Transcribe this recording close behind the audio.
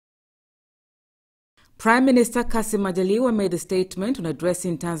Prime Minister Kassim Majaliwa made the statement when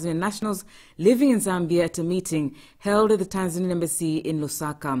addressing Tanzanian nationals living in Zambia at a meeting held at the Tanzanian Embassy in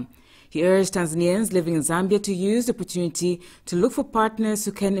Lusaka. He urged Tanzanians living in Zambia to use the opportunity to look for partners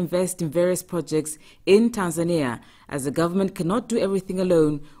who can invest in various projects in Tanzania, as the government cannot do everything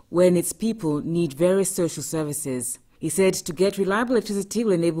alone when its people need various social services. He said to get reliable electricity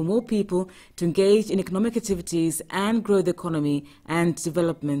will enable more people to engage in economic activities and grow the economy and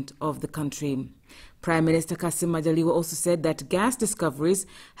development of the country. Prime Minister Kassim Majaliwa also said that gas discoveries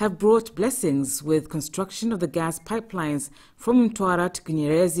have brought blessings, with construction of the gas pipelines from Mtwara to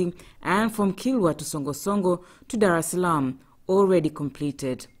Kinyerezi and from Kilwa to Songosongo to Dar es Salaam already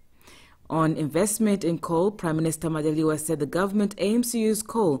completed. On investment in coal, Prime Minister Majaliwa said the government aims to use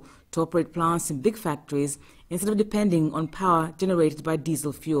coal to operate plants in big factories instead of depending on power generated by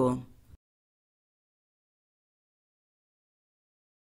diesel fuel.